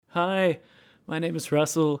Hi, my name is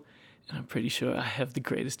Russell, and I'm pretty sure I have the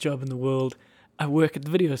greatest job in the world. I work at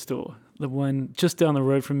the video store, the one just down the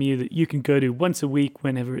road from you that you can go to once a week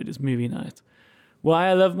whenever it is movie night. Why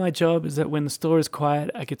I love my job is that when the store is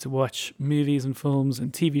quiet, I get to watch movies and films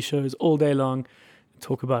and TV shows all day long and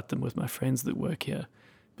talk about them with my friends that work here.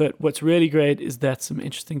 But what's really great is that some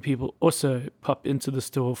interesting people also pop into the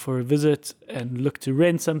store for a visit and look to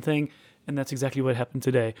rent something, and that's exactly what happened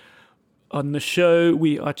today. On the show,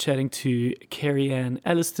 we are chatting to Carrie-Anne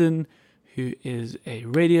Alliston, who is a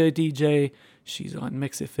radio DJ. She's on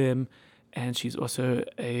Mix FM, and she's also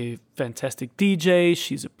a fantastic DJ.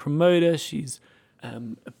 She's a promoter. She's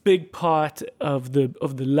a big part of the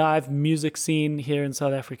live music scene here in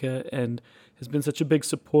South Africa, and has been such a big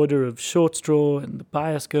supporter of Short Straw and the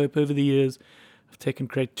Bioscope over the years. I've taken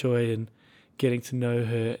great joy in getting to know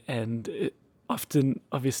her, and often,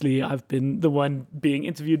 obviously, I've been the one being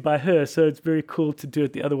interviewed by her, so it's very cool to do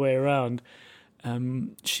it the other way around.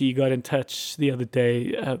 She got in touch the other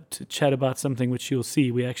day to chat about something which you'll see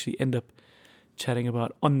we actually end up chatting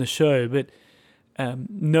about on the show. But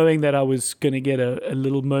knowing that I was going to get a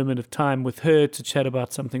little moment of time with her to chat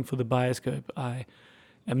about something for the Bioscope, I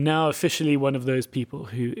am now officially one of those people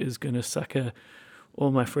who is going to sucker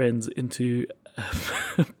all my friends into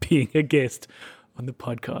being a guest on the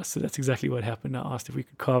podcast. So that's exactly what happened. I asked if we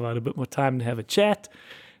could carve out a bit more time to have a chat.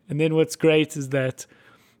 And then what's great is that,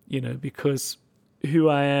 because who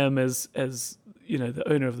I am as the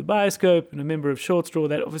owner of the Bioscope and a member of Short Straw,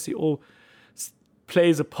 that obviously all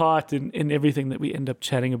plays a part in everything that we end up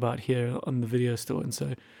chatting about here on the video store. And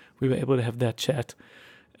so we were able to have that chat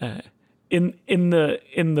in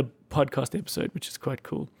the podcast episode, which is quite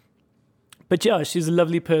cool. But yeah, she's a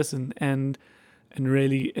lovely person and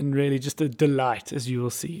really just a delight, as you will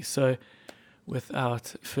see. So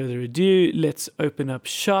without further ado, let's open up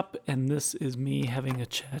shop, and this is me having a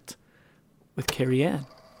chat with Carrie-Anne.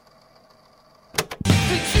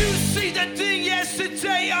 Did you see that thing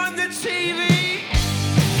yesterday on the TV?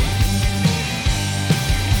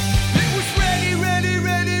 It was really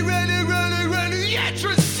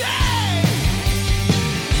interesting.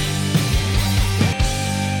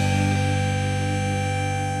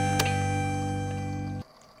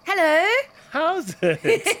 Hello. How's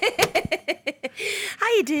it? How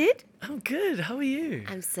you did? I'm good. How are you?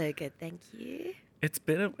 I'm so good, thank you. It's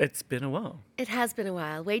been a while. It has been a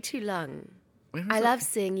while, way too long. I that? love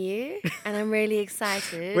seeing you, and I'm really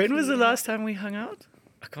excited. When was the last time we hung out?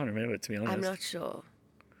 I can't remember, to be honest. I'm not sure.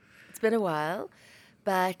 It's been a while,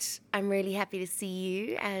 but I'm really happy to see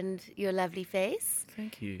you and your lovely face.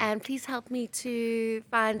 Thank you. And please help me to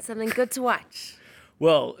find something good to watch.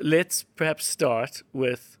 Well, let's perhaps start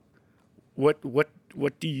with what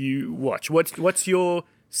do you watch? What's your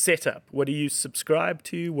setup? What do you subscribe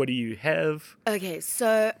to? What do you have? Okay,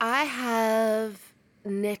 so I have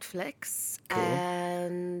Netflix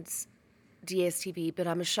and DSTV, but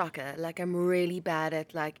I'm a shocker. Like, I'm really bad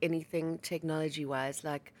at anything technology-wise.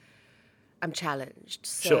 Like, I'm challenged.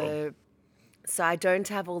 So I don't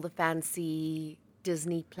have all the fancy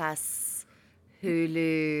Disney Plus,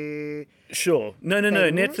 Hulu. Sure. No. things.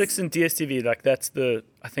 Netflix and DSTV,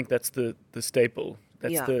 I think that's the staple.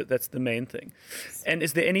 That's the main thing. And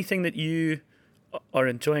is there anything that you are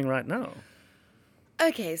enjoying right now?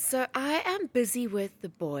 Okay, so I am busy with The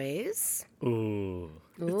Boys. Ooh,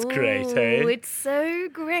 it's great, hey? It's so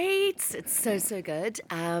great. It's so good.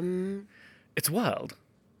 It's wild.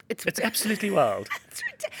 It's absolutely wild.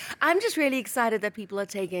 I'm just really excited that people are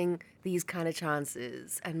taking these kind of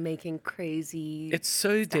chances and making crazy. It's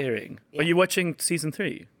so daring. Yeah. Are you watching season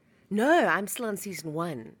 3? No, I'm still on season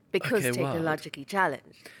 1 because Okay, wild. technologically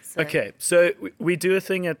challenged. So. Okay, so we do a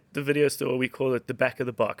thing at the video store, we call it the back of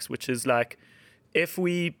the box, which is like, if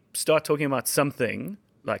we start talking about something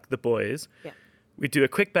like The Boys, we do a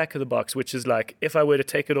quick back of the box, which is like, if I were to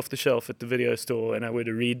take it off the shelf at the video store and I were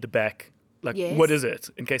to read the back, what is it,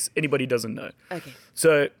 in case anybody doesn't know. Okay.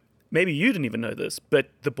 So maybe you didn't even know this, but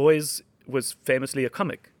The Boys was famously a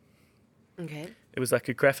comic. Okay. It was like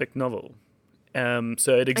a graphic novel.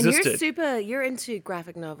 So it existed. And you're into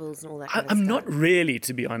graphic novels and all that kind of I'm stuff. not really,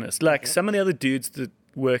 to be honest. Like some of the other dudes that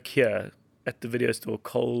work here at the video store,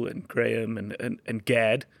 Cole and Graham and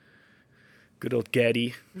Gad, good old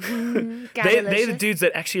Gaddy. They're the dudes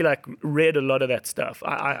that actually read a lot of that stuff.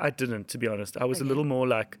 I didn't, to be honest. I was a little more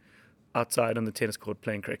outside on the tennis court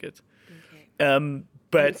playing cricket. Okay.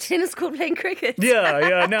 But tennis court playing cricket.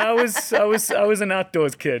 Yeah. No, I was an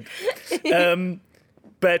outdoors kid.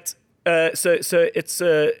 But so it's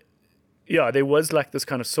there was this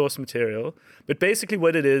kind of source material. But basically,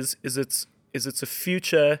 what it is it's a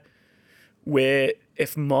future where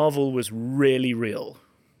if Marvel was really real,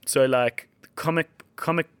 So like comic,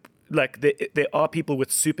 like there are people with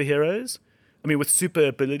superheroes. I mean, with super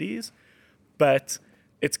abilities, but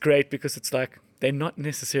it's great because it's like they're not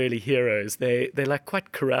necessarily heroes. They're like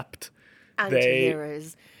quite corrupt.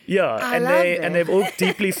 Anti-heroes. Yeah, I and love them. they've all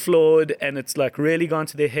deeply flawed, and it's like really gone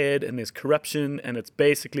to their head, and there's corruption, and it's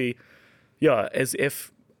basically, as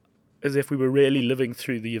if we were really living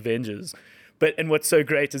through the Avengers. And what's so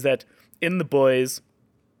great is that in The Boys,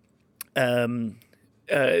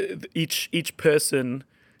 each person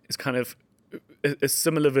is kind of a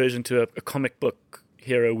similar version to a comic book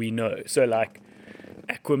hero we know. So like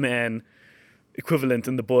Aquaman equivalent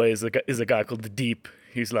in The Boys is a guy called the Deep,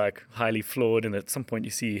 who's like highly flawed, and at some point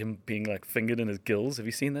you see him being like fingered in his gills. Have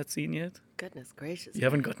you seen that scene yet? Goodness gracious. You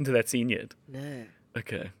haven't gotten to that scene yet? No.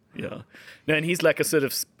 Okay, yeah. No, and he's like a sort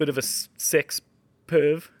of bit of a sex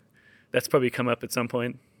perv. That's probably come up at some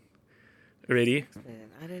point already.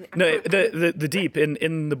 I don't. No, the Deep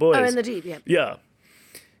in The Boys. Oh, in the Deep, yeah. Yeah.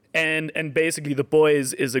 And basically The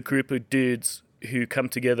Boys is a group of dudes who come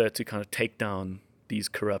together to kind of take down these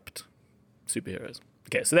corrupt superheroes.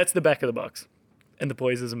 Okay, so that's the back of the box. And The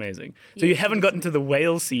Boys is amazing. So you haven't gotten to the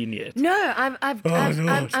whale scene yet. No, I'm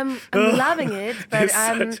loving it,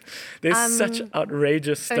 but there's such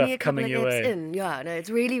outrageous only stuff a couple coming of your eps way. in. Yeah, no, it's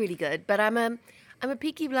really, really good. But I'm a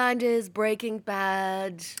Peaky Blinders, Breaking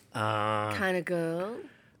Bad kind of girl.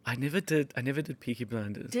 I never did Peaky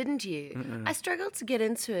Blinders. Didn't you? I struggled to get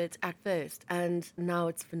into it at first, and now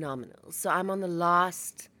it's phenomenal. So I'm on the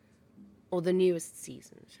last, or the newest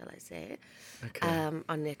season, shall I say, on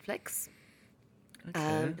Netflix.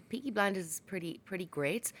 Peaky Blinders is pretty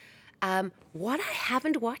great. What I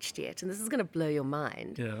haven't watched yet, and this is going to blow your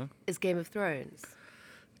mind, is Game of Thrones.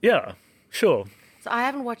 Yeah, sure. So I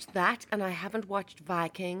haven't watched that, and I haven't watched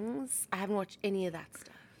Vikings. I haven't watched any of that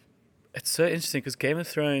stuff. It's so interesting because Game of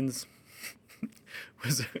Thrones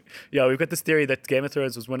was... we've got this theory that Game of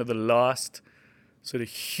Thrones was one of the last sort of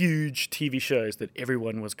huge TV shows that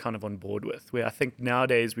everyone was kind of on board with, where I think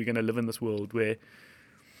nowadays we're going to live in this world where,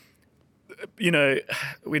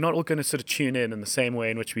 we're not all going to sort of tune in the same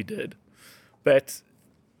way in which we did. But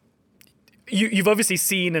you've obviously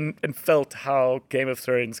seen and felt how Game of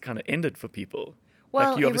Thrones kind of ended for people.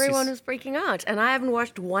 Well, like everyone was freaking out, and I haven't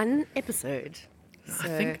watched one episode. So.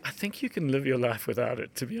 I think you can live your life without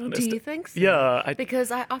it, to be honest. Do you think so? Yeah. Because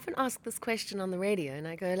I often ask this question on the radio, and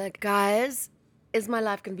I go like, guys, is my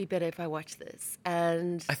life going to be better if I watch this?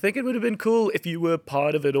 And I think it would have been cool if you were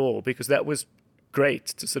part of it all, because that was great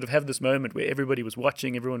to sort of have this moment where everybody was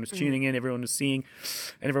watching, everyone was tuning in, everyone was seeing,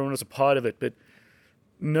 and everyone was a part of it. But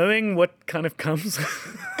knowing what kind of comes,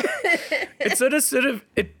 it sort of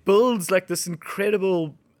it builds like this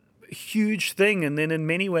incredible, huge thing, and then in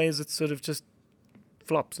many ways it sort of just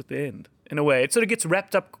flops at the end. In a way, it sort of gets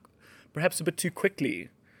wrapped up, perhaps a bit too quickly.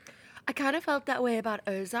 I kind of felt that way about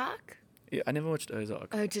Ozark. Yeah, I never watched Ozark.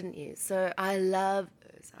 Oh, didn't you? So I love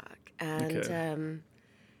Ozark, and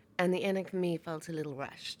and the ending for me felt a little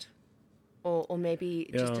rushed, or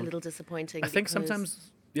maybe just a little disappointing. I think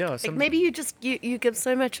sometimes, like maybe you give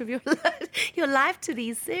so much of your life to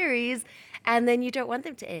these series, and then you don't want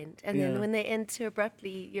them to end, and then when they end too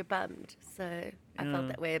abruptly, you're bummed. So I felt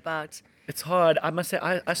that way about. It's hard. I must say,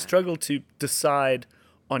 I struggle to decide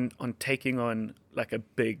on taking on like a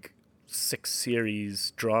big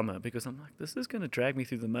 6-series drama, because I'm like, this is going to drag me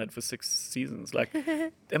through the mud for 6 seasons. Like,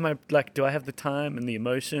 am I like, do I have the time and the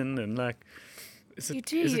emotion and like, is it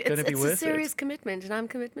going to be worth it? It's a serious commitment, and I'm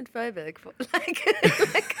commitment phobic.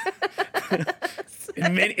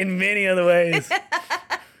 In many other ways.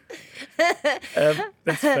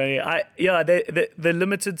 That's funny. The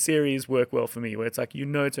limited series work well for me, where it's like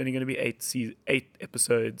it's only going to be 8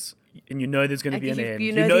 episodes, and there's going to be an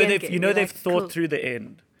end. They've thought through the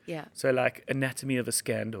end. Yeah. So like Anatomy of a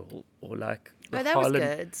Scandal, or like that was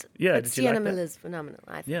good. Yeah, but did Sienna you like that? Miller's phenomenal.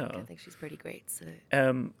 I think she's pretty great. So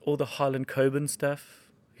all the Harlan Coben stuff.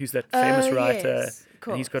 Who's that famous writer? Yes,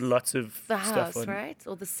 and he's got lots of The stuff House, on. Right?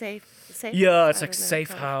 Or the Safe. Yeah, it's like Safe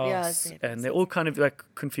House, Safe, and they're all kind of like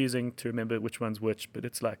confusing to remember which one's which. But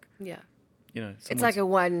it's like it's like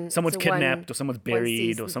someone's kidnapped or someone's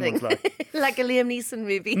buried or someone's like like a Liam Neeson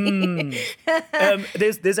movie.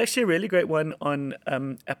 There's actually a really great one on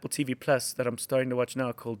Apple TV Plus that I'm starting to watch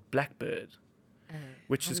now called Blackbird,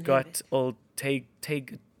 which has got old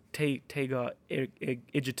Tagar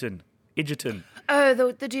Egerton. Oh,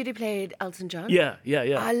 the dude who played Elton John? Yeah.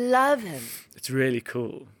 I love him. It's really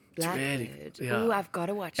cool. Blackbird. Ooh, I've got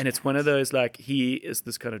to watch And that. it's one of those, like, he is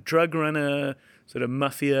this kind of drug runner, sort of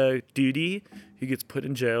mafia duty who gets put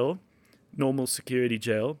in jail, normal security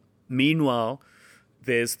jail. Meanwhile,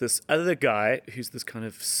 there's this other guy who's this kind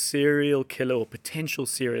of serial killer or potential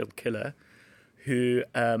serial killer who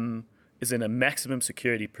is in a maximum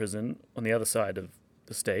security prison on the other side of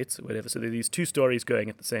the States or whatever. So there are these two stories going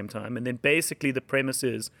at the same time. And then basically the premise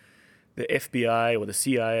is the FBI or the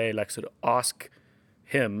CIA like sort of ask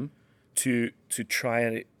him to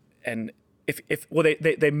try and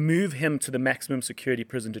they move him to the maximum security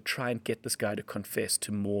prison to try and get this guy to confess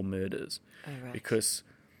to more murders. Oh, right. Because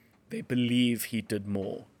they believe he did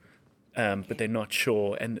more, but they're not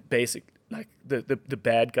sure. And like the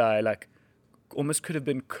bad guy like almost could have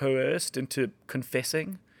been coerced into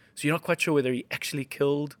confessing. So you're not quite sure whether he actually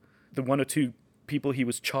killed the one or two people he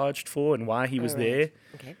was charged for and why he was there.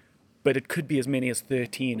 Okay. But it could be as many as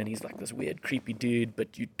 13, and he's like this weird, creepy dude,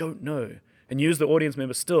 but you don't know. And you as the audience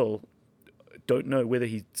member still don't know whether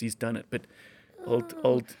he's done it. But old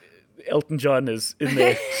Elton John is in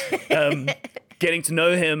there getting to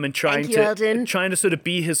know him and trying to sort of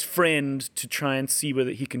be his friend to try and see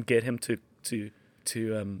whether he can get him to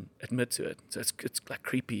admit to it. So it's like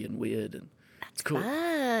creepy and weird and it's cool.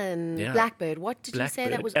 Fun. Yeah. Blackbird. What did you say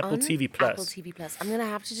that was Apple on? TV Plus. Apple TV Plus. I'm gonna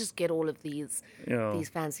have to just get all of these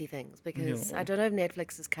fancy things because I don't know if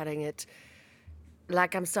Netflix is cutting it.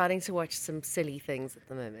 Like I'm starting to watch some silly things at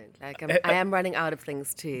the moment. Like I am running out of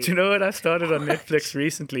things to. Do you know what I started on Netflix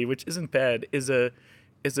recently, which isn't bad, is a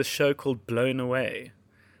show called Blown Away,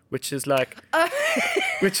 which is like,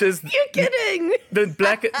 which is You're kidding. the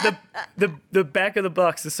back of the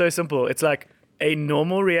box is so simple. It's like a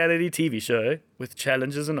normal reality TV show with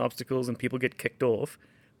challenges and obstacles and people get kicked off,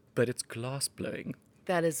 but it's glass blowing.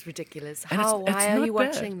 That is ridiculous. And Why are not you bad.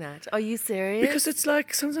 watching that? Are you serious? Because it's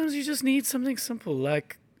like sometimes you just need something simple,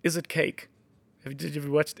 like Is It Cake? Did you ever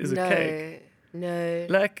watch Is It Cake? No.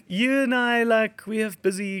 Like you and I, like we have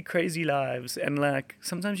busy, crazy lives, and like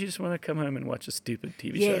sometimes you just want to come home and watch a stupid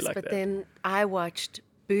TV show like that. Yes, but then I watched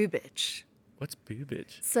Boobage. What's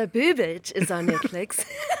Boobage? So Boobage is on Netflix,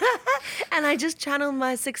 and I just channeled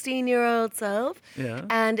my 16-year-old self. Yeah.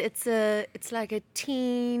 And it's like a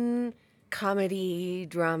teen comedy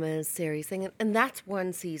drama series thing, and that's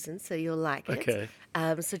one season, so you'll like it. Okay.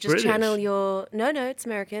 So just British? channel your it's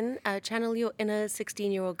American. Channel your inner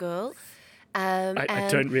 16-year-old girl. I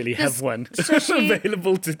don't really have one so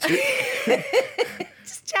available to do.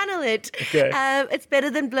 Just channel it. Okay. It's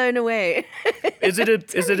better than Blown Away. Is it a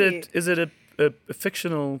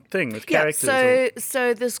fictional thing with characters? Yeah.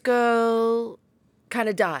 So this girl kind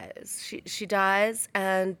of dies. She dies,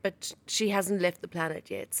 but she hasn't left the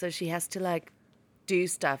planet yet. So she has to like do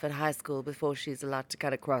stuff at high school before she's allowed to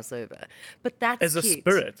kind of cross over. But that's as a cute.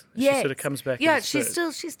 spirit. Yes. She sort of comes back. Yeah, as a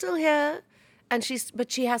spirit. she's still here, and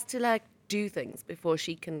she has to like do things before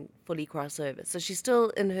she can fully cross over. So she's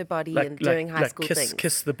still in her body and doing high school things.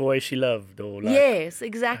 Kiss the boy she loved, or like. Yes,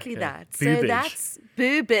 exactly that. So Boobage. that's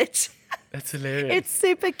Boobage. That's hilarious. It's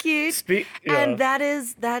super cute. Yeah. And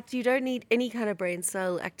that you don't need any kind of brain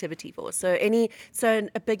cell activity for. So a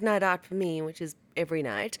big night out for me, which is every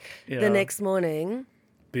night, Yeah. the next morning.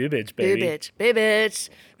 Boobage, baby. Boobage.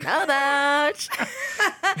 How about?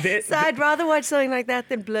 So I'd rather watch something like that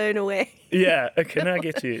than Blown Away. Yeah, okay, now I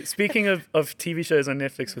get you. Speaking of TV shows on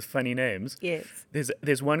Netflix with funny names, Yes.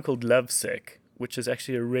 there's one called Lovesick, which is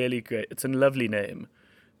actually it's a lovely name.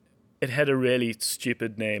 It had a really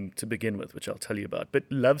stupid name to begin with, which I'll tell you about. But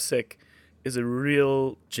Lovesick is a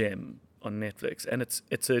real gem on Netflix, and it's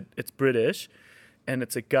British, and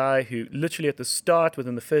it's a guy who literally at the start,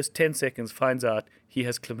 within the first 10 seconds, finds out he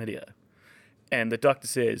has chlamydia, and the doctor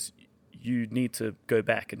says you need to go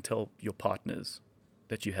back and tell your partners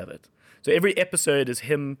that you have it. So every episode is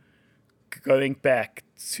him going back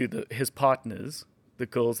to his partners, the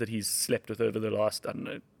girls that he's slept with over the last,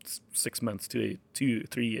 6 months to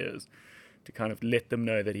 2-3 years, to kind of let them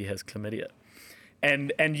know that he has chlamydia.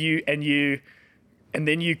 And then you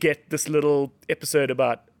get this little episode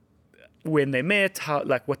about when they met, how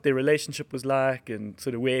like what their relationship was like, and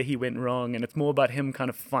sort of where he went wrong. And it's more about him kind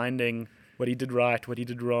of finding what he did right, what he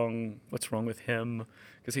did wrong, what's wrong with him.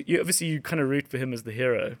 Because obviously you kind of root for him as the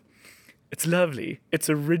hero. It's lovely. Its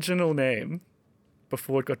original name,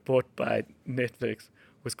 before it got bought by Netflix,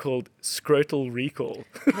 was called Scrotal Recall.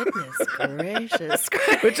 Goodness gracious.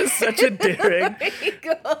 Which is such a daring,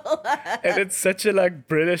 and it's such a like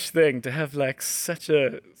British thing to have like such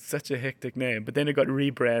a hectic name. But then it got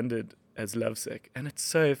rebranded as Lovesick, and it's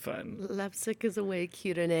so fun. Lovesick is a way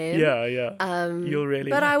cuter name. Yeah. You'll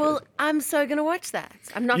really. But like it. I'm so gonna watch that.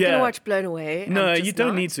 I'm not gonna watch Blown Away. No, you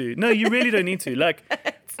don't need to. No, you really don't need to. Like,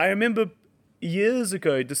 I remember years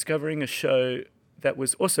ago discovering a show that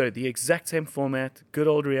was also the exact same format, good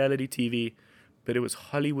old reality TV, but it was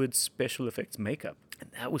Hollywood special effects makeup,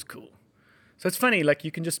 and that was cool. So it's funny, like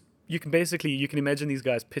you can imagine these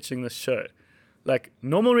guys pitching this show, like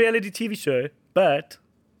normal reality TV show, but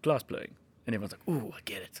glass blowing, and everyone's like, "Ooh, I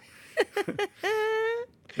get it."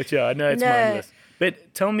 But yeah, I know it's mindless.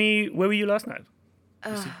 But tell me, where were you last night?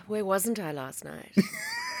 Where wasn't I last night?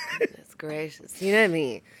 Goodness gracious, you know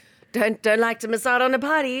me. Don't like to miss out on a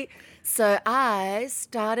party. So I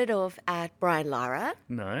started off at Brian Lara,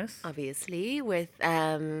 Nice. obviously, with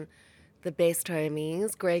the best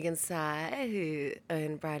homies, Greg and Sai, who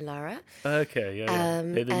own Brian Lara. Okay, yeah.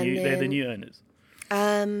 They're the new owners.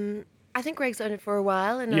 I think Greg's owned it for a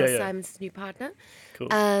while, and now Yeah. Simon's new partner. Cool.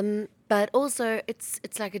 But also, it's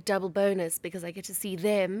like a double bonus because I get to see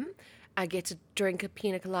them. I get to drink a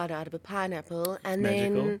pina colada out of a pineapple, and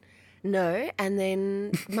Magical.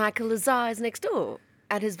 then Michael Lazar is next door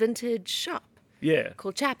at his vintage shop Yeah.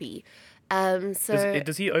 called Chappie. So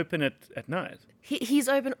Does he open it at night? he's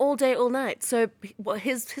open all day, all night. So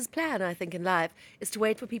his plan, I think, in life is to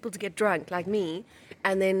wait for people to get drunk like me,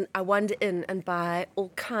 and then I wander in and buy all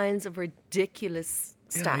kinds of ridiculous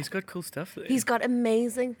Yeah, stuff. he's got cool stuff there. He's got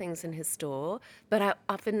amazing things in his store, but I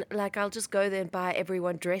often, I'll just go there and buy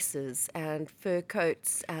everyone dresses and fur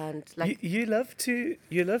coats and You love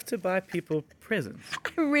to buy people presents.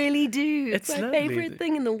 I really do. It's my lovely. favorite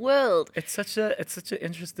thing in the world. It's such an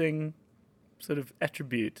interesting sort of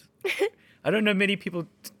attribute. I don't know many people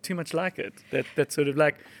too much like it. That sort of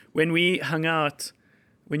like when we hung out,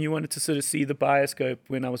 when you wanted to sort of see the bioscope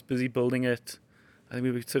when I was busy building it, I think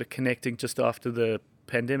we were sort of connecting just after the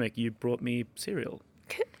pandemic. You brought me cereal.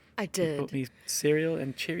 I You did. brought me cereal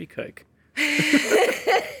and cherry Coke.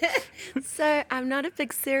 So I'm not a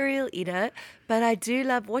big cereal eater, but I do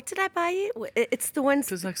love. What did I buy you? It's the ones.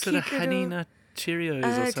 It was like sort of cute honey little- nut Cheerios Oh,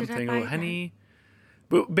 or did I something, buy or that? honey.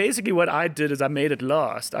 But basically, what I did is I made it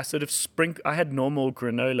last. I sort of I had normal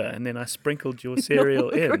granola, and then I sprinkled your cereal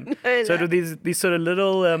in. granola. So it were these sort of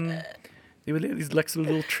little they were these like sort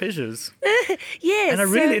of little treasures, Yes. and I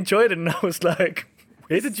really enjoyed it. And I was like,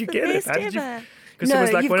 "Where did you the get it? best How did you?" ever. Because No, it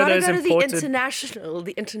was like you've one of got to those go to imported.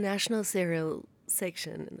 the international cereal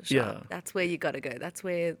section in the shop. Yeah. That's where you got to go. That's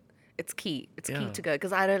where it's key. It's key Yeah. to go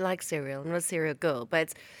because I don't like cereal. I'm not a cereal girl,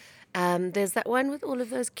 but there's that one with all of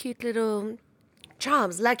those cute little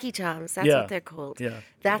charms, Lucky Charms. That's Yeah. what they're called. Yeah.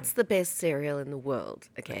 That's the best cereal in the world.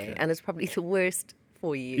 Okay, and it's probably the worst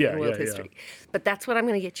for you Yeah, in world yeah, yeah. history. But that's what I'm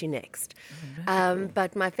going to get you next.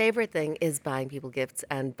 But my favorite thing is buying people gifts,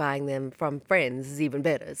 and buying them from friends is even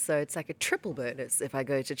better. So it's like a triple bonus if I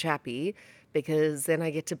go to Chappie, because then I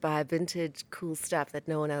get to buy vintage cool stuff that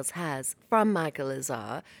no one else has from Michael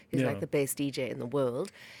Lazar, who's Yeah. like the best DJ in the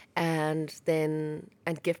world. And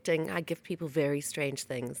gifting, I gift people very strange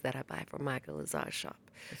things that I buy from Michael Lazar's shop.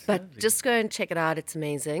 But just go and check it out. It's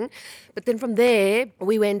amazing. But then from there,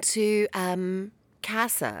 we went to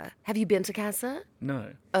Casa. Have you been to Casa?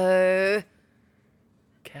 No, Oh,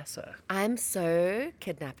 Casa. I'm so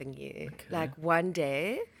kidnapping you. Like one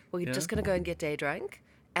day, we're Yeah. just going to go and get day drunk,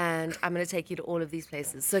 and I'm going to take you to all of these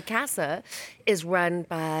places. So Casa is run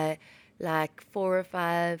by like 4 or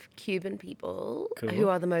 5 Cuban people Cool. who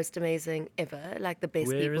are the most amazing ever, like the best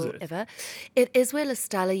Where is people it? ever. It is where La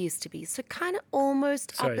Stella used to be. So kind of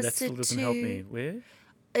almost Sorry, opposite that still doesn't to help me. Where?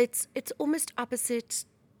 It's almost opposite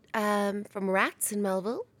from Rats in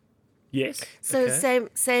Melville. Yes. So okay.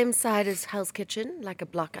 same side as Hell's Kitchen, like a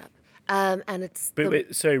block up. And it's But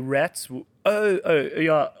wait, sorry, Rats.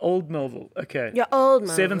 Yeah, Old Melville. Okay. your old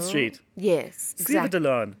Melville. 7th Street. Yes, Steven exactly.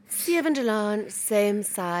 DeLon. Stephen DeLon, same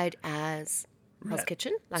side as Hell's Right.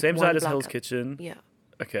 Kitchen. Like Same one side as block Hell's up. Kitchen. Yeah,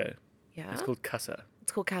 Okay. yeah. It's called Casa.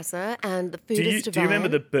 It's called Casa, and the food Do is you divine. remember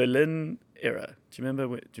the Berlin era? Do you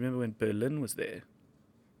remember when Berlin was there?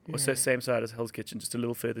 Also same side as Hell's Kitchen, just a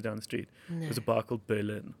little further down the street. There was a bar called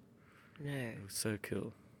Berlin. No, It was so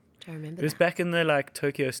cool. don't remember It was that. back in the like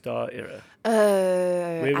Tokyo Star era. Oh,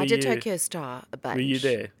 Where I were did you? Tokyo Star a bunch. Were you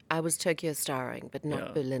there? I was Tokyo Starring, but not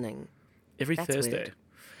Yeah. Berlining. Every That's Thursday. weird.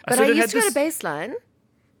 I But sort I of used had to go to this- Baseline.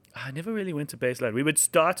 I never really went to Baseline. We would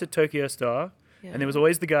start at Tokyo Star, Yeah. and there was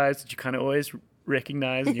always the guys that you kind of always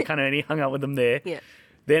recognize, and you kind of only hung out with them there. Yeah.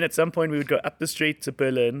 Then at some point we would go up the street to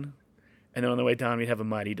Berlin, and then on the way down we'd have a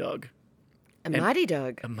mighty dog. A mighty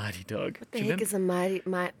dog. A mighty dog. What the heck is a mighty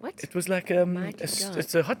what? It was like Mighty dog?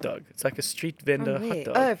 it's a hot dog. It's like a street vendor From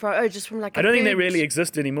hot where? dog. Just from like. I don't think they food- really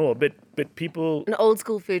exist anymore, but people, An old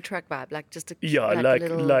school food truck vibe, like just a yeah, like, like a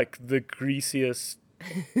little, like the greasiest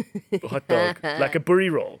hot dog, like a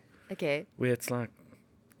burry roll, Okay. where it's like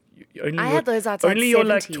only I your, had those outside only your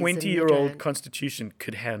like 70s in 20-year-old Midrand. constitution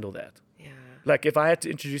could handle that. Yeah. Like if I had to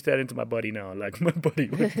introduce that into my body now, like my body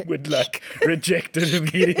would like reject it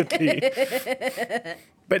immediately.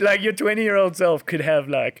 But like your 20-year-old self could have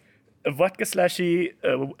like a vodka slushy,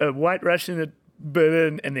 a White Russian at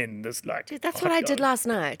Berlin, and then this like. Dude, that's hot what I did dog. last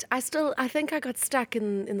night. I think I got stuck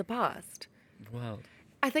in the past. Wow.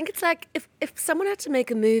 I think it's like if someone had to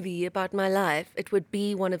make a movie about my life, it would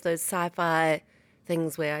be one of those sci-fi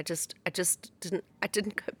things where I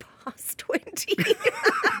didn't go past 20.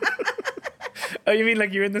 Oh, you mean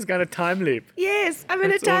like you're in this kind of time loop? Yes, I'm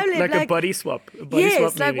in It's a time loop. like a body swap. A body yes,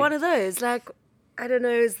 swap like movie. one of those. Like, I don't know,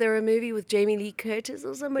 is there a movie with Jamie Lee Curtis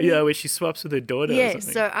or somebody? Yeah, where she swaps with her daughter. Or Yes,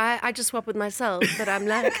 something. so I just swap with myself, but I'm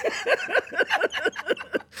like,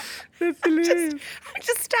 That's hilarious. I'm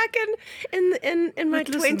just stuck in my But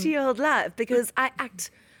listen- 20-year-old life because I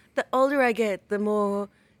act, the older I get, the more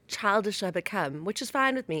childish I become, which is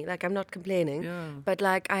fine with me. Like, I'm not complaining, Yeah. but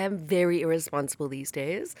like, I am very irresponsible these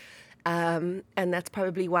days. And that's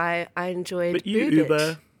probably why I enjoyed But you Boot It.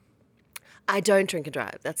 Uber. I don't drink and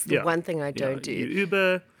drive. That's the Yeah. one thing I Yeah, don't do. You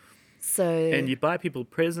Uber So, and you buy people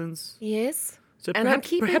presents. yes. So And I'm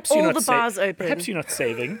keeping perhaps all you're not the bars open. Perhaps you're not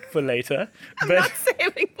saving for later, I'm but not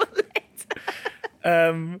saving for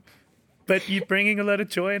later. but you're bringing a lot of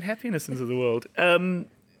joy and happiness into the world.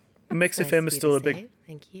 Mix Nice FM of is you still to a big say.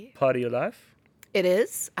 Thank you. part of your life. It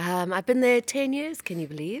is. I've been there 10 years. Can you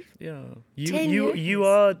believe? Yeah, 10 you years.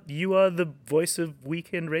 you are the voice of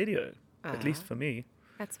weekend radio, at Ah. least for me.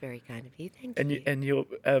 That's very kind of you. Thank And you. you and your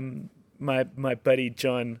my buddy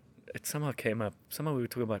John. It somehow came up. Somehow we were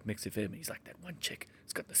talking about Mix FM. He's like, that one chick.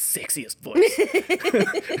 It's got the sexiest voice.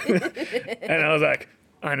 And I was like,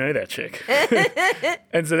 I know that chick.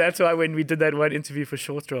 And so that's why when we did that one interview for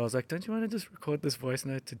Short Straw, I was like, don't you want to just record this voice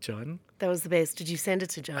note to John? That was the best. Did you send it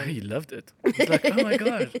to Oh, John? he loved it. He's like, oh my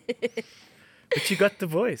God. But you got the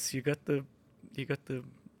voice. You got the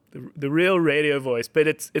real radio voice. But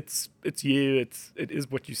it's you. It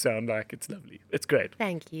is what you sound like. It's lovely. It's great.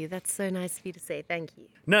 Thank you. That's so nice of you to say. Thank you.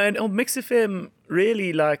 No, and on Mix FM,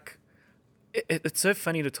 really, like, it's so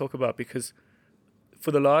funny to talk about because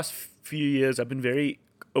for the last few years, I've been very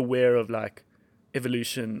aware of, like,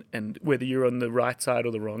 evolution and whether you're on the right side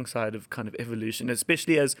or the wrong side of kind of evolution,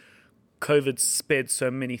 especially as COVID sped so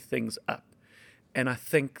many things up. And I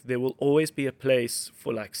think there will always be a place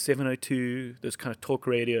for, like, 702, those kind of talk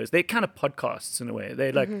radios. They're kind of podcasts in a way.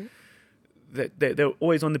 They're like, they're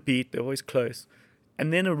always on the beat. They're always close.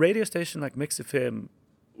 And then a radio station like Mix FM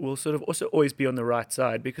will sort of also always be on the right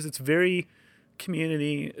side because it's very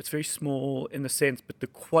community, it's very small in the sense, but the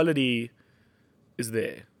quality is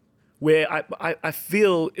there. Where I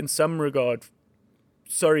feel in some regard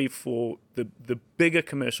sorry for the bigger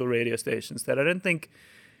commercial radio stations that I don't think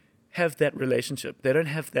have that relationship. They don't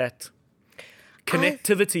have that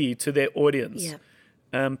connectivity to their audience.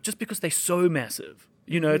 Yeah. Just because they're so massive.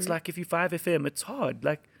 You know, it's like if you 5FM, it's hard.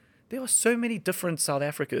 Like, there are so many different South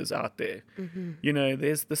Africas out there. You know,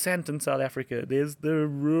 there's the Sandton South Africa. There's the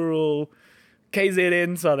rural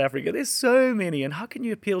KZN South Africa. There's so many. And how can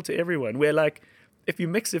you appeal to everyone? Where, like, if you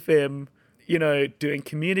Mix FM, you know, doing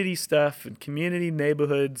community stuff and community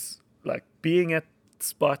neighborhoods, like being at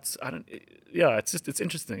spots, it's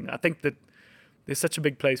interesting. I think that there's such a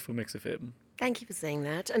big place for Mix FM. Thank you for saying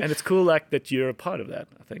that. And it's cool, like, that you're a part of that,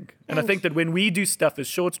 I think. And I think that when we do stuff as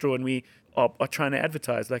Short Straw and we are trying to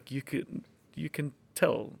advertise, like, you can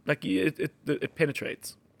tell, like, it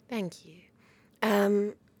penetrates. Thank you.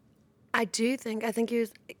 I think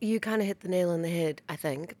you kind of hit the nail on the head, I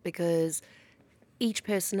think, because each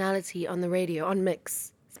personality on the radio, on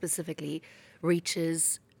Mix specifically,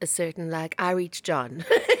 reaches a certain, like, I reach John.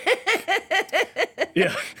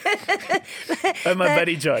 Yeah. Oh, my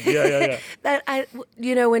buddy John. Yeah. But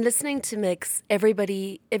when listening to Mix, every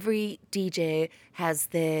DJ has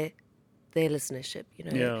their listenership. You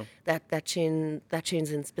know, that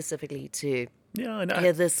tunes in specifically to Yeah, and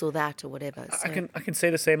hear this or that or whatever. So, I can say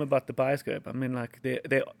the same about the Bioscope. I mean, like,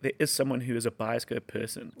 there is someone who is a Bioscope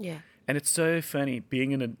person. yeah, And it's so funny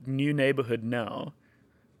being in a new neighborhood now.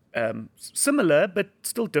 Similar, but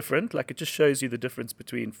still different. Like, it just shows you the difference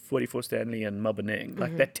between 44 Stanley and Maboneng.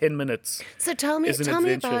 Like, that 10 minutes. So tell me is an about.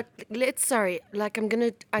 adventure.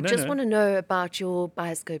 I just want to know about your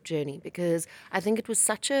Bioscope journey because I think it was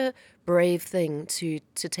such a brave thing to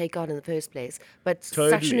take on in the first place, but such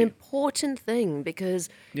an Totally. important thing because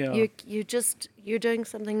Yeah. you're doing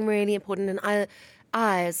something really important. And I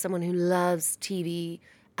as someone who loves TV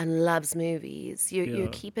and loves movies, you're Yeah.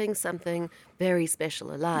 keeping something very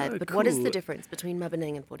special alive. No, But what is the cool. difference between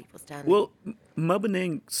Maboneng and 44 Stanley? Well,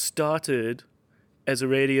 Maboneng started as a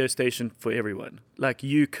radio station for everyone. Like,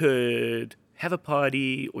 you could have a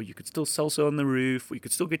party, or you could still salsa on the roof, or you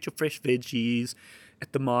could still get your fresh veggies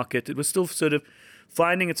at the market. It was still sort of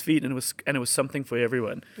finding its feet, and it was something for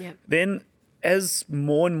everyone. Yeah. Then, as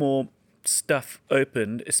more and more stuff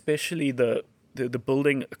opened, especially the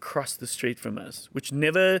building across the street from us, which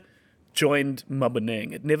never joined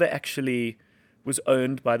Maboneng. It never actually was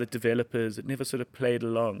owned by the developers. It never sort of played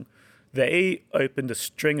along. They opened a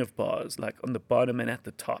string of bars, like on the bottom and at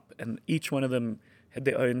the top, and each one of them had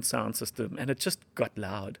their own sound system, and it just got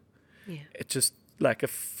loud. Yeah. It just, like a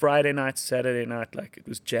Friday night, Saturday night, like it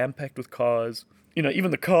was jam-packed with cars.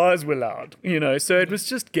 Even the cars were loud, so it was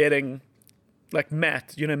just getting, like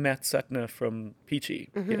Matt Sutner from Peachy.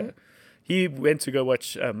 Yeah. He went to go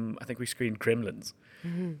watch, I think we screened Gremlins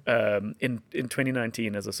in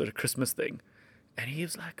 2019 as a sort of Christmas thing. And he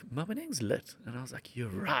was like, Maboneng's lit. And I was like, you're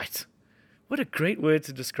right. What a great word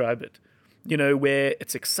to describe it. Where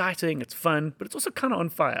it's exciting, it's fun, but it's also kind of on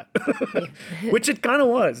fire. Which it kind of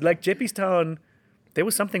was. Like Jeppystown, there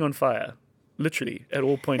was something on fire, literally, at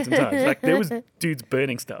all points in time. Like there was dudes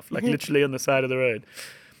burning stuff, like literally on the side of the road.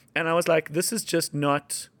 And I was like, this is just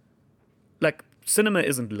not, like, cinema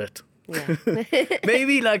isn't lit. Yeah.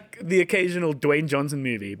 Maybe like the occasional Dwayne Johnson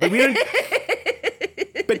movie, but we don't.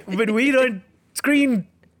 but we don't screen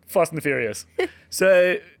Fast and the Furious.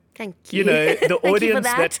 So thank you. The audience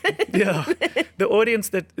that. the audience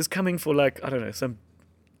that is coming for, like, I don't know, some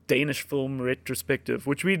Danish film retrospective,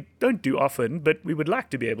 which we don't do often, but we would like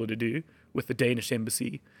to be able to do with the Danish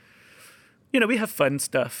embassy. We have fun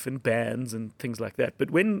stuff and bands and things like that.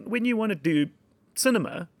 But when you want to do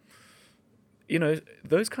cinema,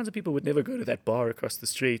 those kinds of people would never go to that bar across the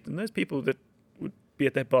street. And those people that would be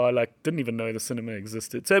at that bar, like, didn't even know the cinema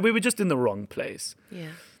existed. So we were just in the wrong place. Yeah.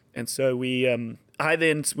 And so when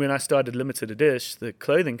I started Limited Edition, the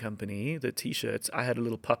clothing company, the T-shirts, I had a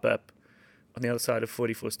little pop-up on the other side of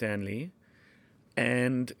 44 Stanley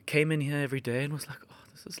and came in here every day and was like, oh,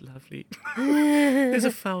 this is lovely. There's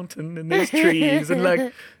a fountain and there's trees. And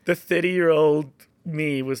like the 30-year-old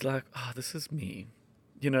me was like, oh, this is me.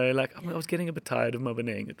 I was getting a bit tired of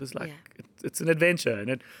Maboneng. It was like, it's an adventure, and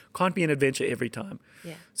it can't be an adventure every time.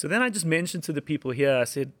 Yeah. So then I just mentioned to the people here, I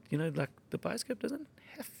said, like, the Bioscope doesn't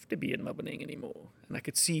have to be in Maboneng anymore. And I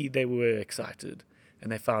could see they were excited,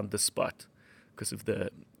 and they found the spot because of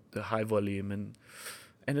the high volume, and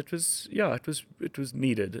it was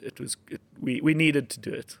needed. We needed to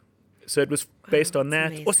do it. So it was based on that.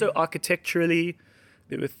 Amazing. Also architecturally,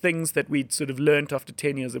 there were things that we'd sort of learned after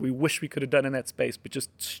 10 years that we wish we could have done in that space, but just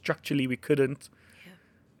structurally we couldn't. Yeah.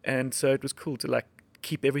 And so it was cool to, like,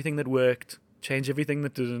 keep everything that worked, change everything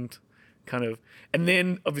that didn't, kind of. And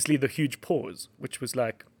then obviously the huge pause, which was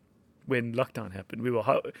like when lockdown happened. We were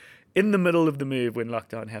in the middle of the move when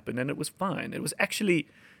lockdown happened, and it was fine. It was actually,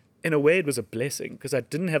 in a way, it was a blessing because I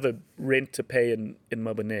didn't have a rent to pay in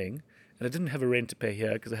Maboneng, and I didn't have a rent to pay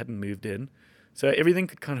here because I hadn't moved in. So everything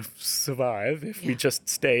could kind of survive if we just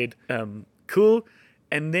stayed cool.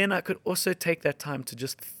 And then I could also take that time to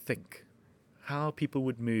just think how people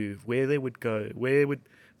would move, where they would go, where would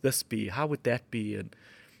this be, how would that be? And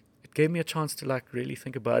it gave me a chance to, like, really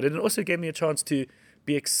think about it. And it also gave me a chance to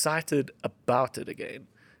be excited about it again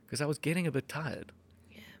because I was getting a bit tired,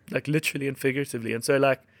 like literally and figuratively. And so,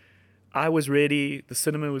 like, I was ready, the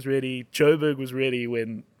cinema was ready, Joburg was ready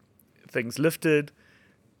when things lifted,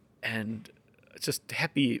 and just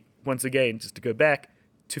happy once again just to go back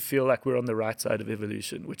to feel like we're on the right side of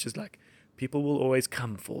evolution, which is like people will always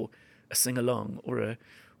come for a sing-along or a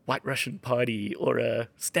White Russian party or a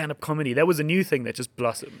stand-up comedy. That was a new thing that just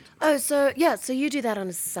blossomed. Oh, so you do that on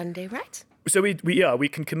a Sunday, right? So we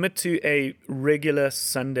can commit to a regular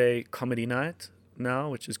Sunday comedy night now,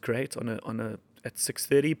 which is great at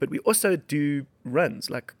 6:30. But we also do runs,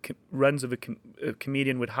 like runs of a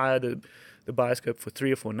comedian would hire the Bioscope for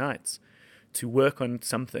 3 or 4 nights to work on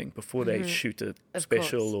something before they shoot a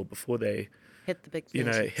special or before they hit the big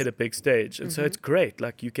stage. Hit a big stage. And so it's great.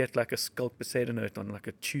 Like, you get like a Skulk Beseda note on like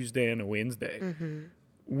a Tuesday and a Wednesday.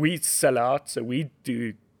 We sell out, so we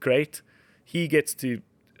do great. He gets to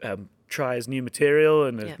try his new material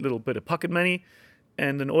and a little bit of pocket money,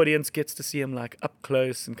 and an audience gets to see him, like, up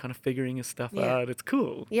close and kind of figuring his stuff out. It's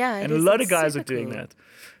cool. Yeah, and a lot of guys are doing that.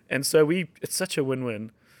 And so it's such a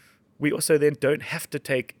win-win. We also then don't have to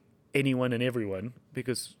take anyone and everyone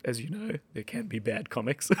because, as you know, there can be bad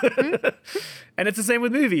comics. And it's the same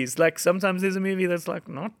with movies. Like, sometimes there's a movie that's like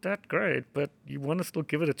not that great, but you want to still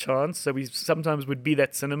give it a chance. So we sometimes would be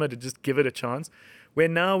that cinema to just give it a chance, where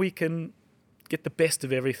now we can get the best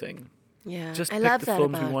of everything. Yeah, just I pick love the that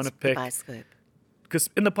films about we want to pick. Bioscope. Because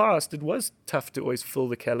in the past it was tough to always fill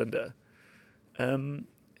the calendar. And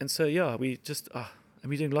so we just and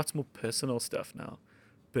we're doing lots more personal stuff now.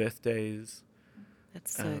 Birthdays.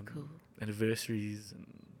 That's so cool. Anniversaries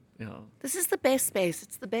and This is the best space.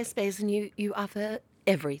 It's the best space, and you offer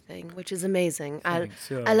everything, which is amazing. Thanks,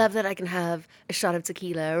 yeah. I love that I can have a shot of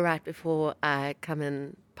tequila right before I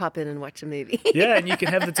pop in and watch a movie. Yeah, and you can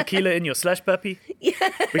have the tequila in your slush puppy. Yeah.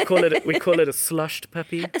 We call it a slushed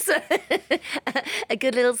puppy. So, a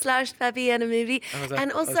good little slashed puppy and a movie.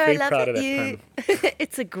 And also, I love that you.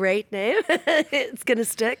 It's a great name. It's gonna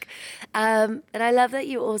stick. And I love that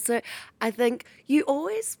you also. I think you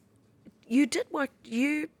did what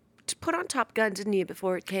you put on Top Gun, didn't you,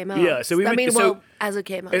 before it came out? Yeah, so as it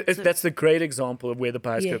came out. That's the great example of where the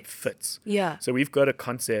bioscope fits. Yeah. So we've got a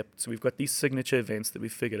concept. So we've got these signature events that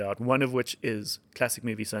we've figured out, one of which is Classic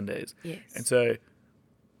Movie Sundays. Yes. And so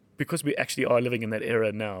because we actually are living in that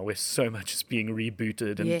era now where so much is being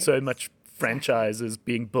rebooted and so much franchise is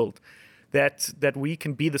being built, that we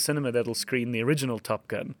can be the cinema that'll screen the original Top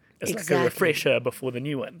Gun as like a refresher before the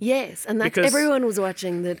new one. Yes, and that's everyone was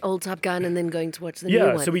watching the old Top Gun and then going to watch the new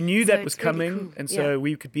one. Yeah, so we knew that was coming, really cool. and so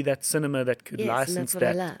we could be that cinema that could license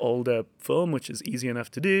that older film, which is easy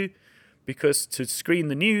enough to do, because to screen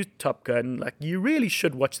the new Top Gun, like you really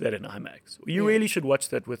should watch that in IMAX. You really should watch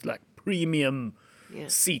that with like premium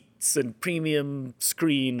seats and premium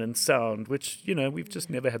screen and sound, which, you know, we've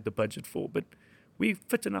just never had the budget for, but we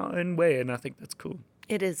fit in our own way, and I think that's cool.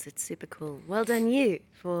 It is. It's super cool. Well done, you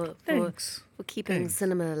for keeping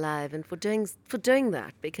cinema alive and for doing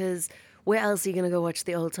that. Because where else are you going to go watch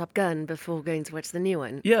the old Top Gun before going to watch the new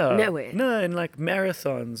one? Yeah, nowhere. No, and like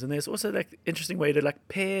marathons, and there's also like interesting way to like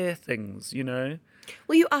pair things. You know.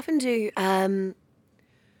 Well, you often do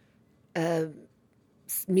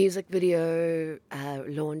music video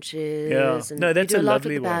launches. Yeah. And No, that's you do a a lot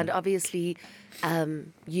lovely with the band. one. Obviously,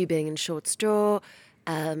 you being in Short Straw.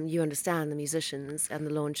 You understand the musicians and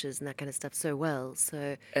the launches and that kind of stuff so well.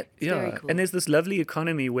 So it's very cool. And there's this lovely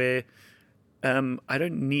economy where I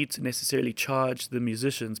don't need to necessarily charge the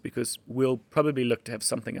musicians because we'll probably look to have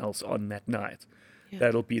something else on that night. Yeah.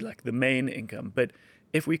 That'll be like the main income. But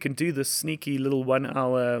if we can do this sneaky little 1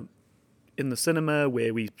 hour in the cinema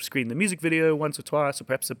where we screen the music video once or twice, or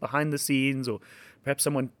perhaps a behind the scenes, or perhaps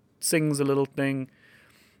someone sings a little thing.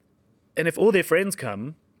 And if all their friends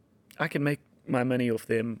come, I can make my money off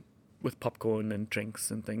them with popcorn and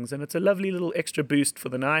drinks and things, and it's a lovely little extra boost for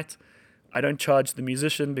the night. I don't charge the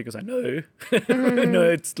musician because I know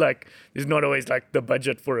it's like there's not always like the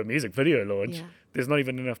budget for a music video launch. There's not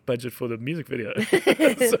even enough budget for the music video.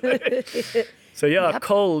 so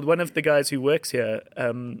Cole, one of the guys who works here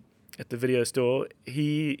at the video store,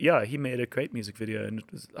 he made a great music video, and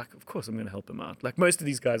it was like, of course I'm going to help him out. Like most of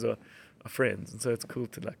these guys are friends, and so it's cool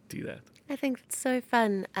to like do that. I think it's so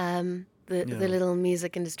fun. The little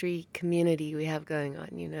music industry community we have going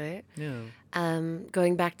on, you know. Yeah.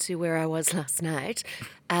 Going back to where I was last night.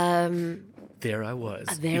 There I was.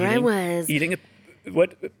 Eating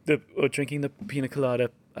drinking the pina colada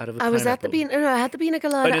out of a pineapple. I was at I had the pina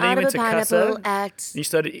colada out of a pineapple at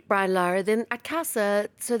Brian Lara. Then at Casa,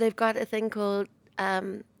 so they've got a thing called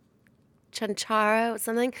chanchara or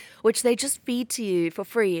something, which they just feed to you for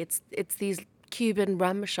free. It's these Cuban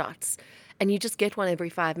rum shots. And you just get one every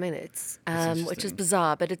 5 minutes, which is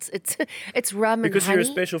bizarre. But it's rum because and honey. Because you're a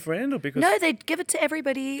special friend, or because no, they give it to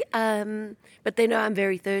everybody. But they know I'm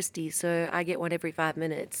very thirsty, so I get one every 5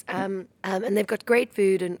 minutes. And they've got great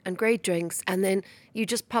food and great drinks. And then you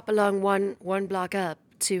just pop along one block up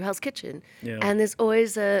to Hell's Kitchen, and there's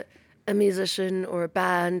always a musician or a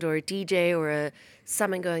band or a DJ or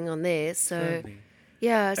something going on there. So. Certainly.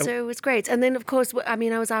 Yeah, so it was great. And then, of course, I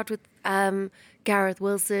was out with Gareth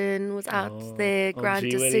Wilson was out there. Grant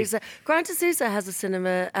D'Souza. Grant D'Souza has a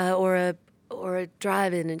cinema or a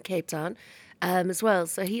drive-in Cape Town as well.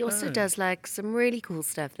 So he also does like some really cool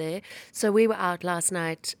stuff there. So we were out last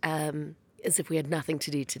night as if we had nothing to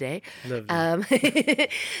do today. Lovely.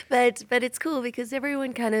 But it's cool because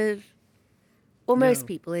everyone kind of, or most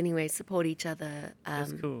people anyway, support each other.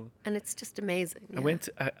 That's cool. And it's just amazing.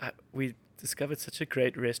 Yeah. We discovered such a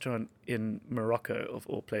great restaurant in Morocco, of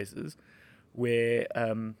all places, where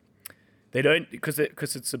they don't, because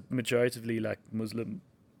it's a majoritively like Muslim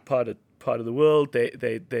part of the world.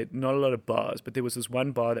 They not a lot of bars, but there was this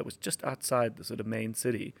one bar that was just outside the sort of main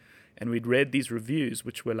city, and we'd read these reviews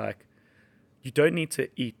which were like, you don't need to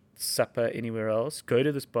eat supper anywhere else. Go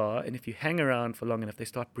to this bar, and if you hang around for long enough, they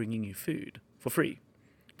start bringing you food for free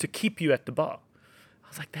to keep you at the bar. I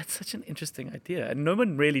was like, that's such an interesting idea. And no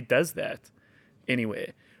one really does that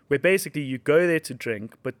anywhere, where basically you go there to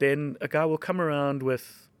drink, but then a guy will come around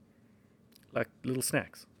with like little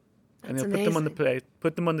snacks. And they'll put them on the plate,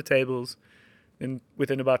 put them on the tables. And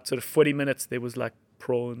within about sort of 40 minutes, there was like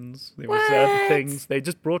prawns. There was other things. They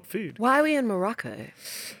just brought food. Why are we in Morocco?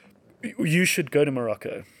 You should go to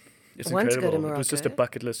Morocco. It's incredible. To go to Morocco. It was just a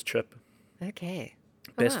bucket list trip. Okay.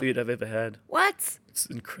 Best wow. food I've ever had. What? It's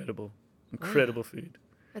incredible food.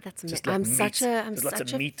 Oh, that's Just amazing. like I'm There's lots such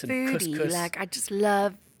of a meat and foodie. couscous. Like, I just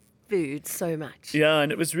love food so much. Yeah,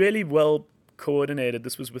 and it was really well coordinated.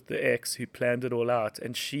 This was with the ex who planned it all out,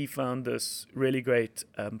 and she found this really great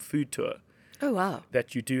food tour Oh, wow.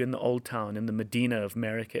 that you do in the old town, in the Medina of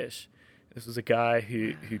Marrakesh. This was a guy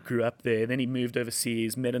who grew up there. Then he moved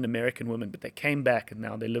overseas, met an American woman, but they came back and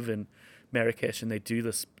now they live in Marrakesh, and they do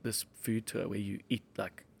this food tour where you eat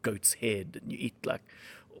like goat's head and you eat like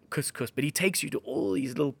couscous. But he takes you to all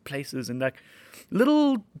these little places and like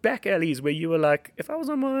little back alleys where you were like, if I was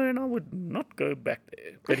on my own, I would not go back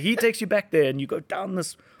there. But he takes you back there and you go down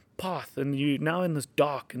this path and you're now in this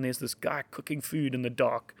dark and there's this guy cooking food in the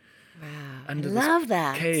dark. Wow. Under I this love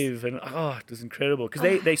that. cave, and it was incredible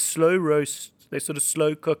because they slow roast, they sort of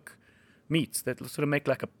slow cook meats that sort of make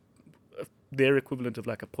like their equivalent of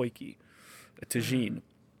like a potjie, a tagine,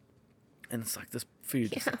 and it's like this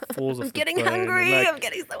food just like falls off I'm the getting bone, hungry. and, like, I'm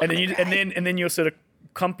getting so and then hungry. and then your sort of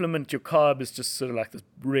complement your carb is just sort of like this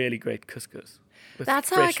really great couscous. with That's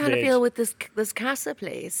how I fresh kind of veg. feel with this casa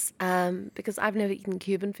place, because I've never eaten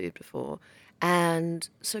Cuban food before, and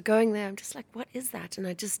so going there, I'm just like, what is that?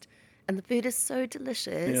 And the food is so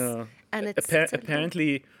delicious, Yeah. and it's a little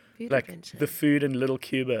Apparently, food like adventure. the food in Little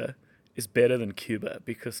Cuba is better than Cuba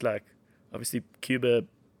because, like, obviously Cuba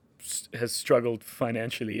has struggled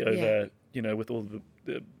financially over, with all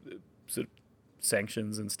the sort of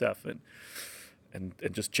sanctions and stuff and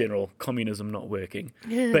just general communism not working.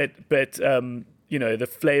 But the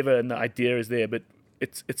flavor and the idea is there, but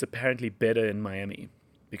it's apparently better in Miami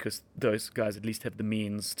because those guys at least have the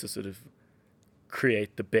means to sort of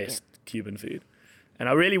create the best Cuban food. And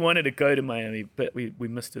I really wanted to go to Miami, but we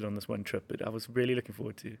missed it on this one trip. But I was really looking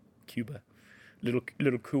forward to Cuba, little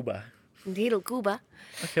Cuba. Little Cuba.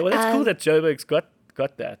 Okay, well that's cool that Joburg's got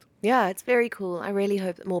that. Yeah, it's very cool. I really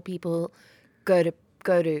hope that more people go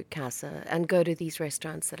to Casa and go to these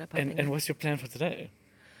restaurants that are popping And what's your plan for today?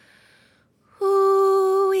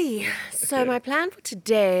 Ooh-wee. So Okay. my plan for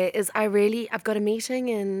today is I've got a meeting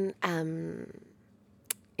in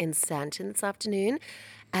Sandton this afternoon.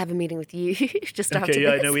 I have a meeting with you just after Okay,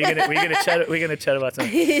 yeah, this. no, we're gonna chat about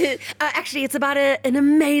something. Actually, it's about an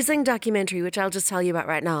amazing documentary, which I'll just tell you about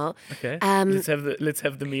right now. Okay, let's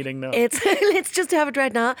have the meeting now. It's let's just have it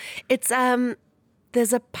right now. It's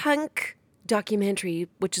there's a punk documentary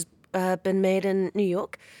which has been made in New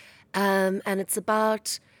York, and it's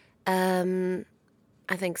about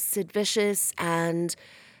I think Sid Vicious and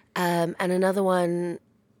another one,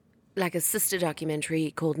 like a sister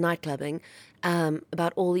documentary called Nightclubbing,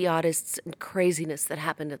 about all the artists and craziness that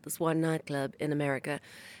happened at this one nightclub in America.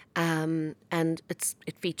 And it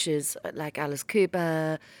features like Alice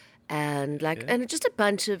Cooper and and just a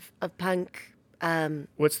bunch of punk.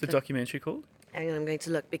 What's the documentary called? Hang on, I'm going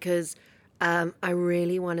to look because I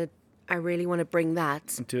really want to bring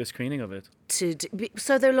that Do a screening of it.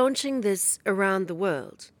 so they're launching this around the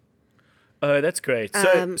world. Oh, that's great.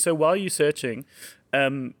 So while you're searching,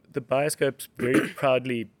 the Bioscope's very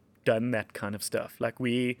proudly done that kind of stuff. Like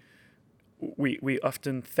we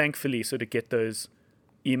often, thankfully, sort of get those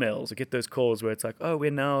emails or get those calls where it's like, oh,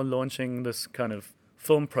 we're now launching this kind of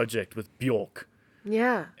film project with Bjork.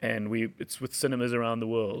 Yeah. And it's with cinemas around the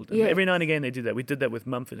world. And Yes. every now and again they do that. We did that with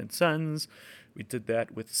Mumford and Sons. We did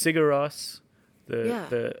that with Sigur Rós,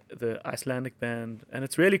 the Icelandic band. And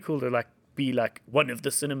it's really cool to like be like one of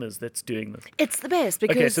the cinemas that's doing this. It's the best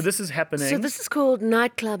because Okay, so this is happening. So this is called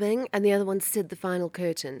Nightclubbing, and the other one's Sid the Final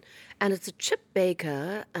Curtain, and it's a Chip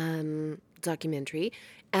Baker documentary.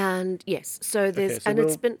 And yes, so there's Okay,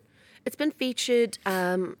 so it's been featured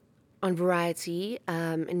on Variety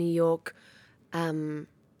in New York.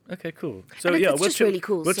 Okay, cool. So And it's we'll just really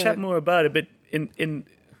cool, We'll so- chat more about it, but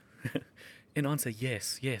in answer,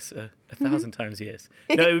 yes, a thousand times yes.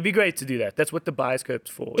 No, it would be great to do that. That's what the Bioscope's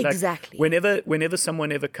for. Like, Exactly. whenever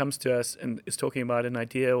someone ever comes to us and is talking about an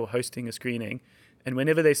idea or hosting a screening, and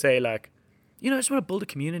whenever they say like, I just want to build a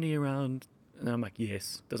community around, and I'm like,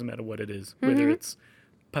 yes, doesn't matter what it is, whether it's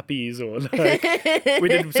puppies or like we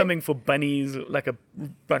did something for bunnies, like a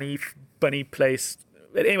bunny place.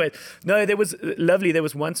 But anyway, no, there was lovely. There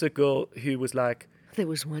was once a girl who was like, There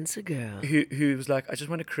was once a girl. who was like, I just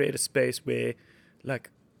want to create a space where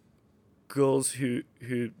like girls who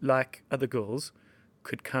like other girls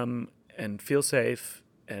could come and feel safe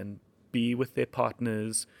and be with their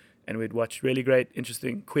partners, and we'd watch really great,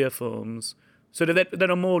 interesting queer films. So that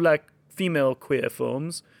are more like female queer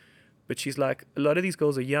films. But she's like, a lot of these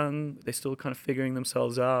girls are young, they're still kind of figuring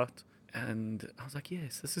themselves out, And I was like,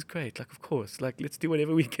 yes, this is great. Like, of course, like, let's do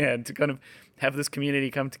whatever we can to kind of have this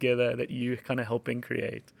community come together that you kind of helping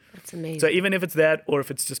create. That's amazing. So even if it's that, or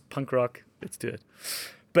if it's just punk rock, let's do it.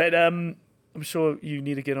 But I'm sure you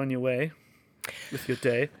need to get on your way with your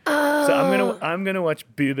day. So I'm gonna watch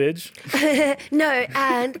Boobage. No,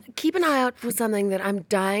 and keep an eye out for something that I'm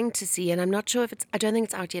dying to see, and I'm not sure if I don't think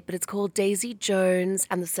it's out yet, but it's called Daisy Jones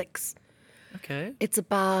and the Six. Okay. It's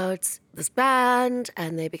about this band,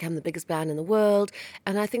 and they become the biggest band in the world.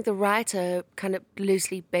 And I think the writer kind of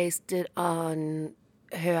loosely based it on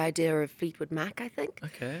her idea of Fleetwood Mac, I think.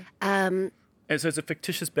 Okay. And so it's a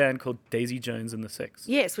fictitious band called Daisy Jones and the Six.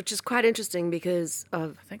 Yes, which is quite interesting because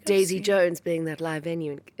of think I've Daisy seen- Jones being that live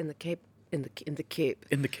venue in the Cape. In the Cape.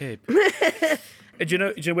 In the Cape. And do you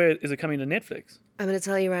know where is it coming to Netflix? I'm going to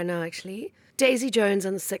tell you right now, actually. Daisy Jones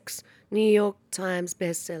and the Six, New York Times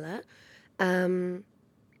bestseller.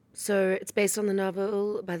 So it's based on the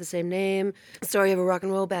novel by the same name, the story of a rock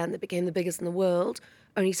and roll band that became the biggest in the world,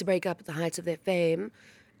 only to break up at the height of their fame.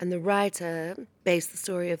 And the writer based the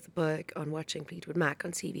story of the book on watching Fleetwood Mac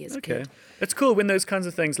on TV as a Okay. kid. It's cool when those kinds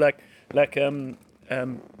of things like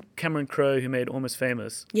Cameron Crowe, who made Almost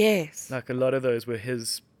Famous, Yes. like a lot of those were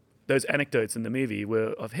those anecdotes in the movie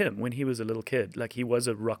were of him when he was a little kid. Like he was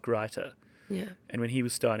a rock writer. Yeah. And when he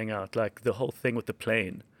was starting out, like the whole thing with the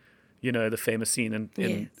plane, you know, the famous scene in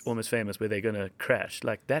Yes. Almost Famous where they're going to crash,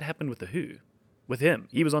 like that happened with The Who, with him.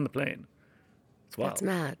 He was on the plane. It's wild. That's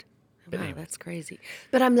mad. But Wow, anyway. that's crazy.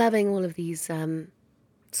 But I'm loving all of these.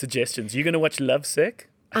 Suggestions. You're going to watch Lovesick?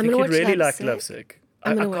 I I'm think gonna you'd watch really like Lovesick. Lovesick.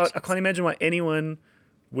 I'm gonna watch I can't imagine why anyone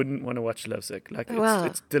wouldn't want to watch Lovesick. Like Wow.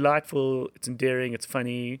 it's delightful, it's endearing, it's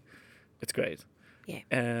funny, it's great. Yeah.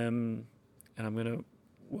 And I'm going to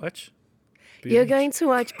watch. You're Boobage. going to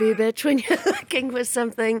watch Boobage when you're looking for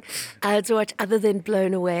something to watch other than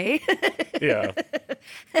Blown Away. Yeah.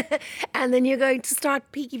 And then you're going to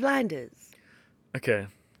start Peaky Blinders. Okay.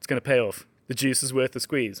 It's going to pay off. The juice is worth the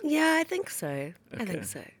squeeze. Yeah, I think so. I Okay. think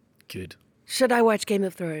so. Good. Should I watch Game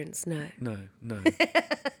of Thrones? No. No. No,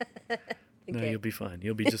 Okay. you'll be fine.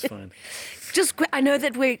 You'll be just fine. Just I know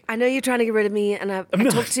you're trying to get rid of me and I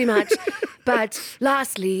talk too much. But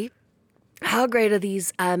lastly, how great are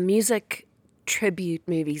these music tribute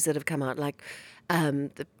movies that have come out? Like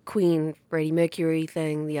the Queen, Freddie Mercury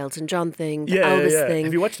thing, the Elton John thing, the Yeah, Elvis yeah. thing.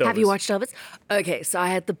 Have you watched Have you Elvis? watched Elvis? Okay, so I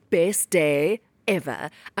had the best day ever.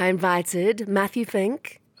 I invited Matthew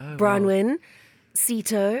Fink, Bronwyn,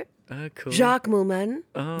 Cito, Oh, cool. Jacques Moulman,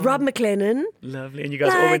 Rob McLennan. Lovely. And you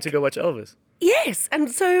guys all went to go watch Elvis. Yes, and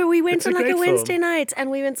so we went It's a on like a great Wednesday film. night, and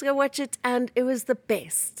we went to go watch it, and it was the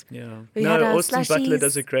best. Yeah. We had our Austin Butler slushies.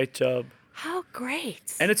 does a great job. How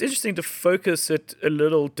great! And it's interesting to focus it a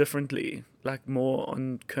little differently, like more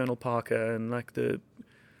on Colonel Parker and like the.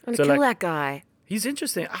 I'm so, gonna kill like, that guy. He's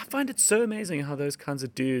interesting. I find it so amazing how those kinds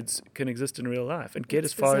of dudes can exist in real life and get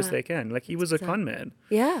It's as far as bizarre. they can. Like he was a con man.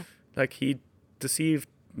 Yeah, Like he deceived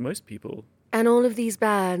most people. and all of these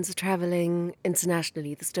bands are traveling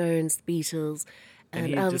internationally. The Stones, the Beatles, And and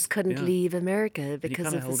he Elvis just- couldn't yeah. leave America And he because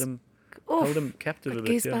kind of of held this. him, Oof, held him captive a got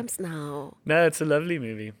bit. Yeah. goosebumps now. No, it's a lovely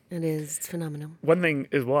movie. It is. It's phenomenal. One thing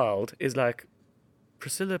is wild is like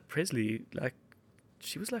Priscilla Presley, like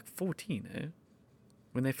she was like 14, eh?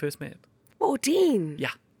 When they first met. 14. Yeah.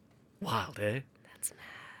 Wild, eh? That's mad.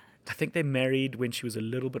 I think they married when she was a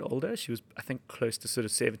little bit older. She was, I think, close to sort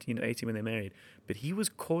of 17 or 18 when they married. But he was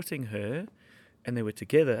courting her and they were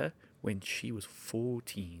together when she was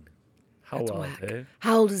 14. How That's wild, whack. eh?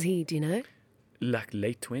 How old is he? Do you know? Like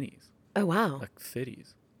late 20s, Oh wow. like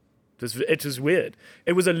 30s. It was weird.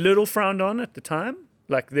 It was a little frowned on at the time.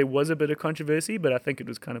 Like there was a bit of controversy, but I think it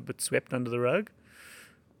was kind of a bit swept under the rug.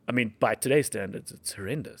 I mean, by today's standards, it's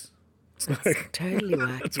horrendous. It's like, Totally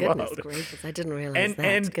whack. It's Goodness wild. gracious, I didn't realize and that.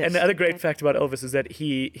 and Good. and the other great Good. fact about Elvis is that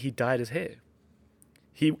he dyed his hair.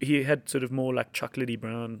 He had sort of more like chocolatey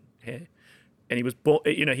brown hair, and he was born.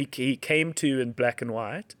 You know, he came to in black and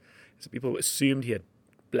white, so people assumed he had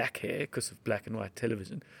black hair because of black and white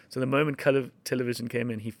television. So the moment color television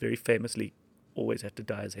came in, he very famously always had to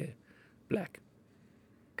dye his hair black.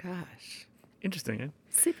 Gosh. Interesting, eh?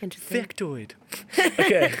 Super interesting. Factoid.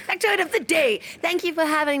 Okay. Factoid of the day. Thank you for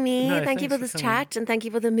having me. No, thank you for thanks this for coming. chat, and thank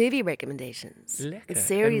you for the movie recommendations. Lekker. The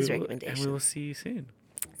series And recommendations. And we will see you soon.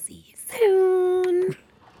 See you soon.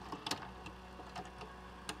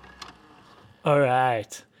 All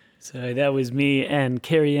right. So that was me and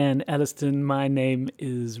Carrie Ann Alliston. My name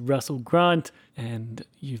is Russell Grant, and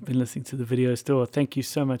you've been listening to The Video Store. Thank you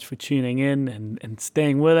so much for tuning in and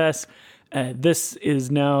staying with us. This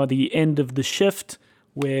is now the end of the shift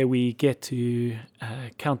where we get to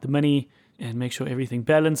count the money and make sure everything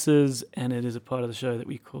balances. And it is a part of the show that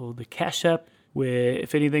we call the Cash App, where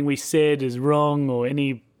if anything we said is wrong or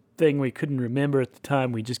anything we couldn't remember at the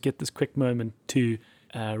time, we just get this quick moment to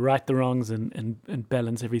right the wrongs and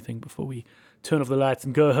balance everything before we turn off the lights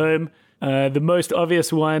and go home. The most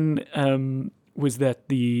obvious one was that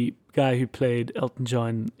the guy who played Elton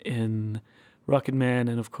John in Rocket Man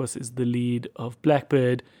and, of course, is the lead of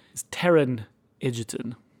Blackbird is Taron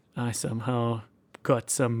Egerton. I somehow got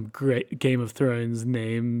some great Game of Thrones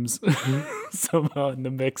names somehow in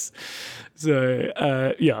the mix. So,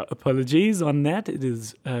 apologies on that. It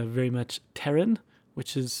is very much Taron,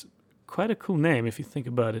 which is quite a cool name if you think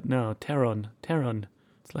about it now. Taron.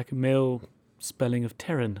 It's like a male spelling of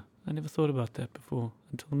Taron. I never thought about that before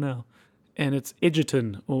until now. And it's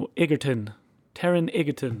Egerton or Egerton. Taron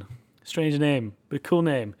Egerton. Strange name, but cool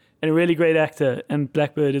name. And a really great actor. And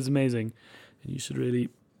Blackbird is amazing. And you should really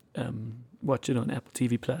watch it on Apple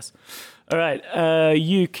TV+. All right.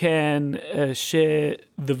 You can share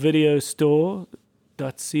the video store.co.za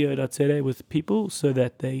with people so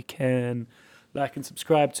that they can like and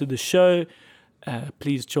subscribe to the show.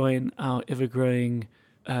 Please join our ever-growing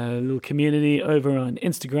little community over on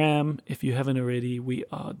Instagram. If you haven't already, we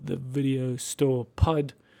are the Video Store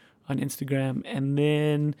Pod on Instagram. And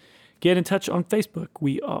then get in touch on Facebook.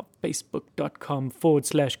 We are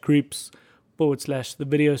facebook.com/groups/the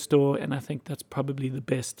Video Store. And I think that's probably the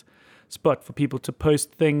best spot for people to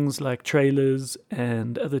post things like trailers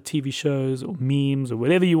and other TV shows or memes or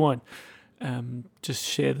whatever you want. Just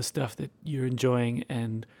share the stuff that you're enjoying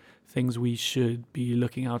and things we should be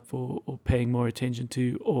looking out for or paying more attention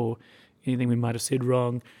to, or anything we might have said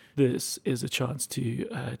wrong. This is a chance to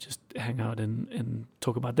just hang out and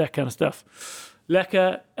talk about that kind of stuff.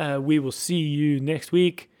 Lekker, we will see you next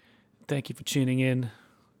week. Thank you for tuning in.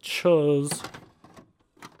 Cheers.